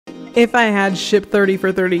If I had Ship 30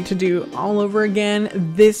 for 30 to do all over again,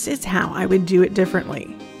 this is how I would do it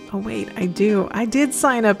differently. Oh wait, I did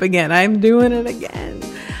sign up again. I'm doing it again.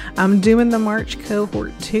 I'm doing the March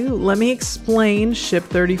cohort too. Let me explain Ship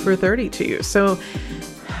 30 for 30 to you. So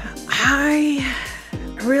I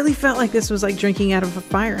really felt like this was like drinking out of a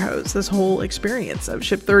fire hose, this whole experience of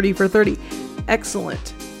Ship 30 for 30.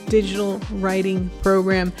 Excellent digital writing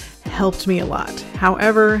program, helped me a lot.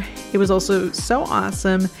 However, it was also so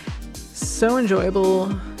awesome, so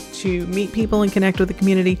enjoyable to meet people and connect with the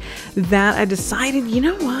community that I decided, you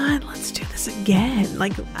know what, let's do this again.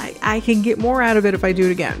 Like I can get more out of it if I do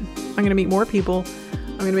it again. I'm going to meet more people.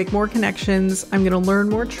 I'm going to make more connections. I'm going to learn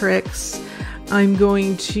more tricks. I'm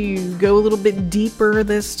going to go a little bit deeper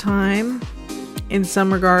this time. In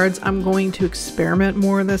some regards, I'm going to experiment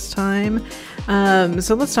more this time.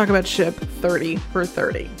 So let's talk about Ship 30 for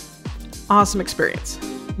 30. Awesome experience.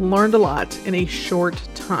 Learned a lot in a short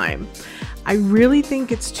time. I really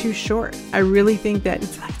think it's too short. I really think that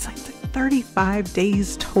it's like 35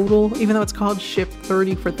 days total, even though it's called Ship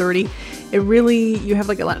 30 for 30. It really, you have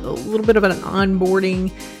like a little bit of an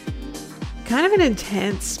onboarding, kind of an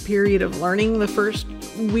intense period of learning the first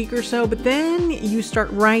week or so, but then you start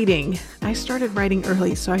writing. I started writing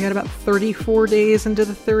early, so I got about 34 days into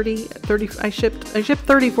the 30. I shipped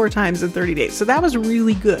 34 times in 30 days, so that was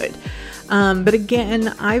really good. But again,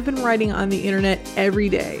 I've been writing on the internet every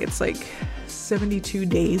day. It's like 72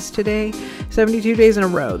 days today, 72 days in a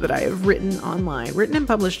row that I have written and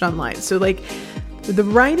published online. So like the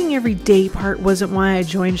writing every day part wasn't why I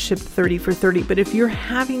joined Ship 30 for 30. But if you're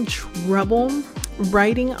having trouble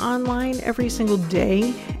writing online every single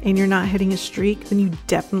day and you're not hitting a streak, then you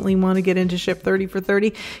definitely want to get into Ship 30 for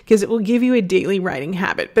 30 because it will give you a daily writing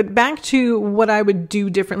habit. But back to what I would do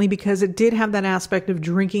differently, because it did have that aspect of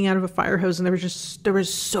drinking out of a fire hose, and there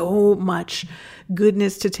was so much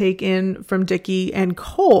goodness to take in from Dickie and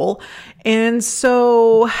Cole. And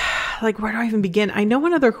so, like, where do I even begin? I know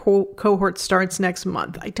another cohort starts next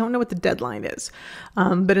month. I don't know what the deadline is.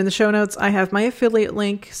 But in the show notes, I have my affiliate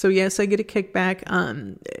link. So yes, I get a kickback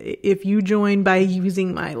if you join by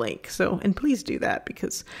using my link. So, and please do that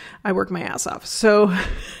because I work my ass off. So,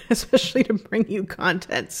 especially to bring you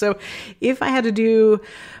content. So if I had to do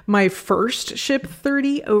my first Ship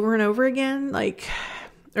 30 over and over again,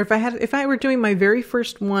 or if I were doing my very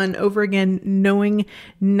first one over again, knowing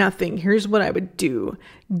nothing, here's what I would do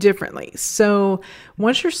differently. So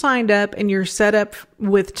once you're signed up and you're set up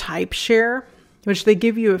with TypeShare, which they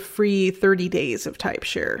give you a free 30 days of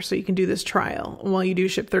TypeShare, so you can do this trial while you do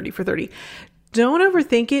Ship 30 for 30. Don't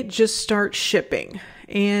overthink it. Just start shipping.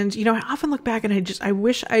 And, you know, I often look back and I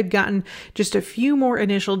wish I'd gotten just a few more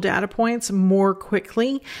initial data points more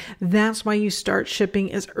quickly. That's why you start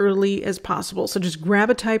shipping as early as possible. So just grab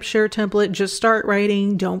a TypeShare template, just start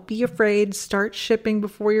writing. Don't be afraid. Start shipping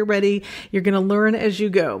before you're ready. You're going to learn as you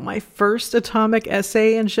go. My first atomic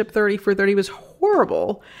essay in Ship 30 for 30 was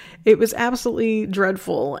horrible. It was absolutely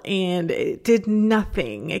dreadful and it did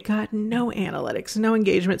nothing. It got no analytics, no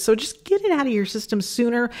engagement. So just get it out of your system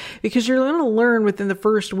sooner because you're going to learn within the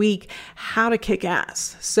first week how to kick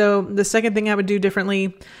ass. So the second thing I would do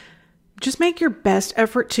differently, just make your best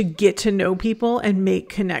effort to get to know people and make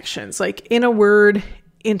connections. Like, in a word,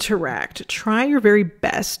 interact. Try your very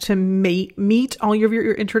best to meet all of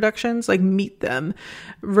your introductions, like meet them,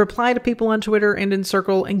 reply to people on Twitter and in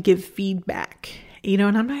Circle and give feedback. You know,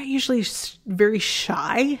 and I'm not usually very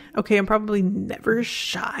shy. Okay, I'm probably never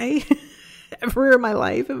shy. Ever in my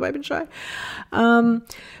life have I been shy.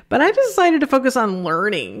 But I decided to focus on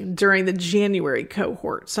learning during the January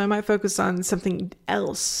cohort. So I might focus on something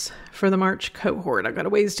else for the March cohort. I've got a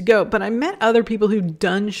ways to go. But I met other people who'd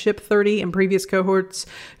done Ship 30 in previous cohorts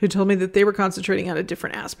who told me that they were concentrating on a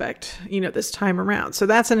different aspect, you know, this time around. So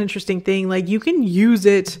that's an interesting thing. Like, you can use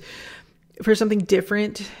it for something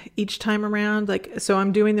different each time around. Like, so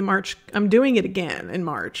I'm doing it again in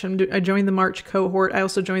March. I joined the March cohort. I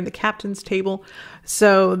also joined the captain's table.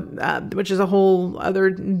 So, which is a whole other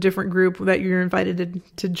different group that you're invited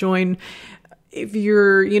to join if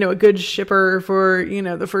you're, you know, a good shipper for, you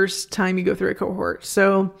know, the first time you go through a cohort.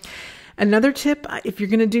 So another tip, if you're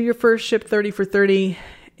going to do your first Ship 30 for 30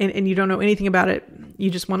 and you don't know anything about it, you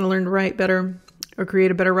just want to learn to write better or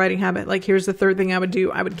create a better writing habit. Like, here's the third thing I would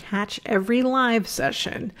do. I would catch every live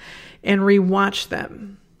session and rewatch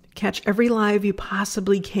them. Catch every live you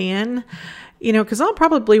possibly can because I'll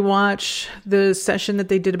probably watch the session that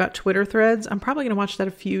they did about Twitter threads. I'm probably going to watch that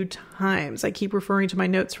a few times. I keep referring to my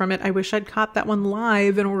notes from it. I wish I'd caught that one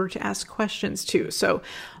live in order to ask questions too. So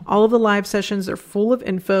all of the live sessions are full of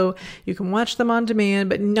info. You can watch them on demand,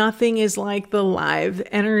 but nothing is like the live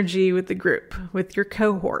energy with the group, with your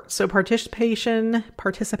cohort. So participation.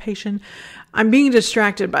 I'm being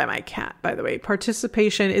distracted by my cat, by the way.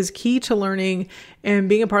 Participation is key to learning, and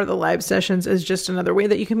being a part of the live sessions is just another way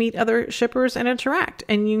that you can meet other shippers and interact.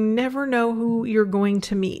 And you never know who you're going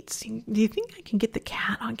to meet. Do you think I can get the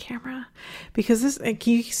cat on camera? Because can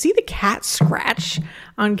you see the cat scratch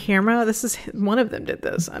on camera? One of them did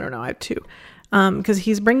this. I don't know. I have two. Because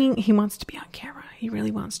he wants to be on camera. He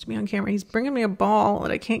really wants to be on camera. He's bringing me a ball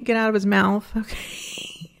that I can't get out of his mouth.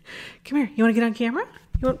 Okay. Come here. You want to get on camera?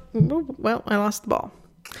 Well, I lost the ball.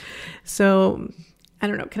 So, I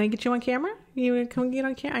don't know. Can I get you on camera? You want to come get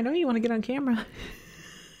on camera? I know you want to get on camera.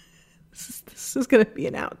 This is going to be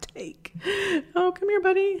an outtake. Oh, come here,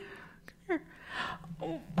 buddy. Come here.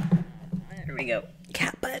 Oh, there we go.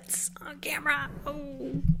 Cat butts on camera.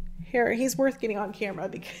 Oh, here. He's worth getting on camera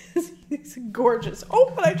because he's gorgeous.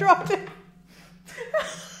 Oh, but I dropped it.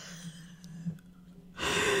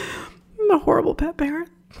 I'm a horrible pet parent.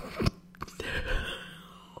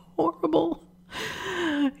 Horrible.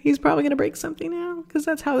 He's probably going to break something now because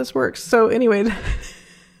that's how this works. So anyway,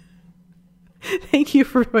 thank you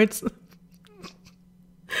for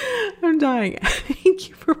I'm dying. Thank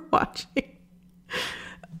you for watching.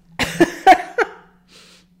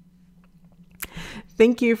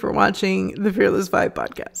 Thank you for watching the Fearless Vibe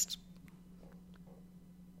podcast.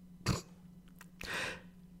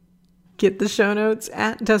 Get the show notes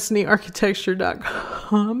at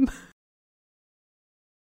destinyarchitecture.com.